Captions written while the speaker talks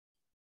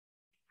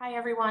Hi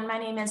everyone, my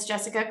name is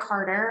Jessica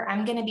Carter.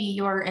 I'm going to be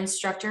your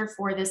instructor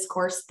for this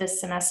course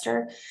this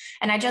semester.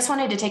 And I just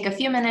wanted to take a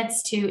few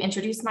minutes to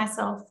introduce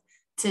myself,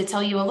 to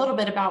tell you a little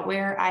bit about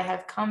where I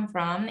have come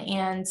from,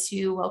 and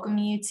to welcome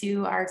you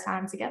to our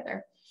time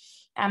together.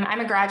 I'm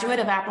a graduate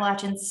of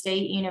Appalachian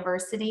State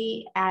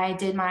University. I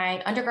did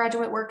my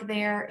undergraduate work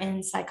there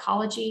in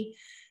psychology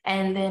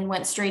and then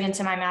went straight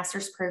into my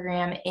master's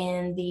program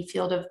in the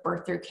field of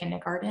birth through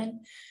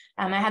kindergarten.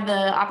 I had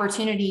the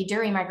opportunity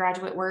during my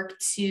graduate work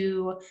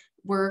to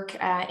work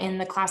in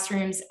the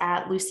classrooms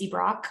at Lucy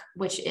Brock,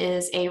 which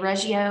is a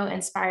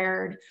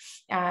Reggio-inspired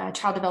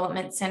child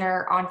development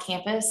center on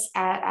campus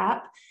at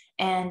App,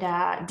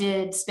 and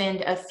did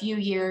spend a few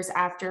years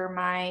after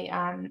my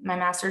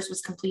master's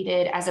was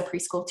completed as a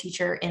preschool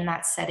teacher in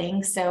that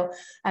setting. So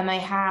I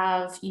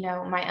have,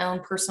 my own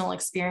personal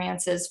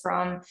experiences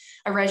from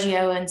a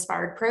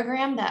Reggio-inspired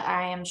program that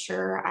I am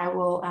sure I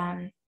will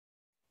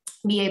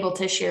be able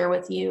to share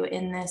with you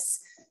in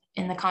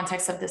the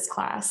context of this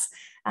class.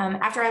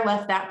 After I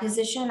left that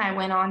position, I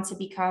went on to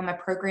become a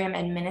program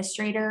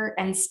administrator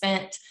and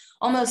spent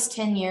almost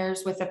 10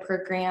 years with a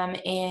program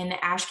in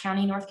Ashe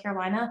County, North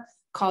Carolina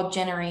called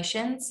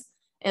Generations.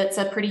 It's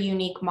a pretty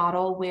unique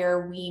model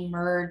where we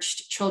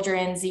merged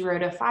children 0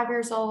 to 5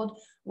 years old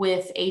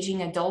with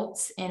aging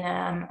adults in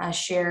a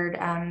shared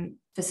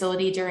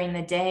facility during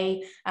the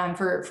day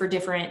for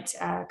different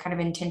kind of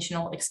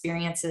intentional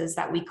experiences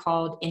that we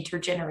called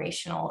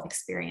intergenerational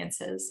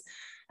experiences.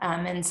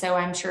 And so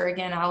I'm sure,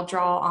 again, I'll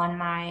draw on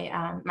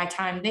my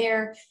time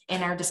there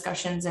in our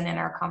discussions and in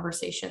our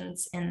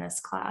conversations in this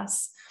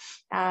class.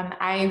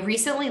 I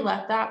recently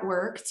left that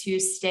work to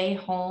stay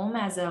home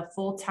as a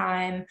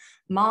full-time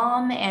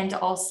mom and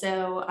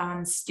also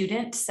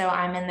student. So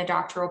I'm in the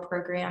doctoral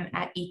program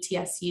at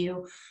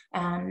ETSU,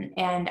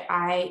 and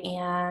I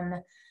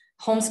am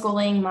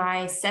homeschooling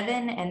my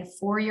 7 and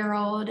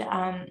 4-year-old.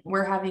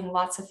 We're having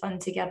lots of fun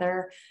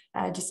together,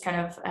 just kind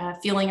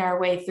of feeling our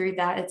way through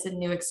that. It's a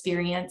new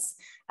experience.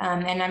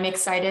 And I'm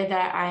excited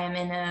that I am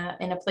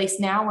in a place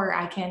now where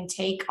I can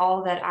take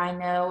all that I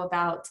know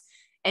about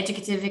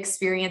educative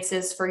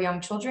experiences for young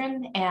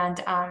children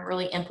and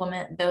really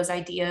implement those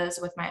ideas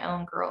with my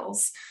own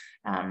girls.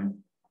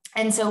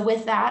 And so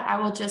with that,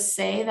 I will just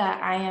say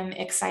that I am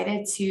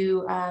excited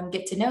to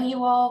get to know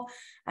you all.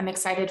 I'm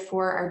excited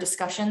for our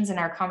discussions and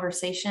our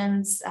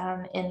conversations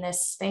in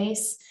this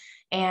space.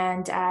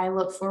 And I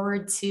look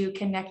forward to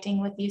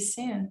connecting with you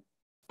soon.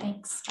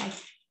 Thanks. Bye.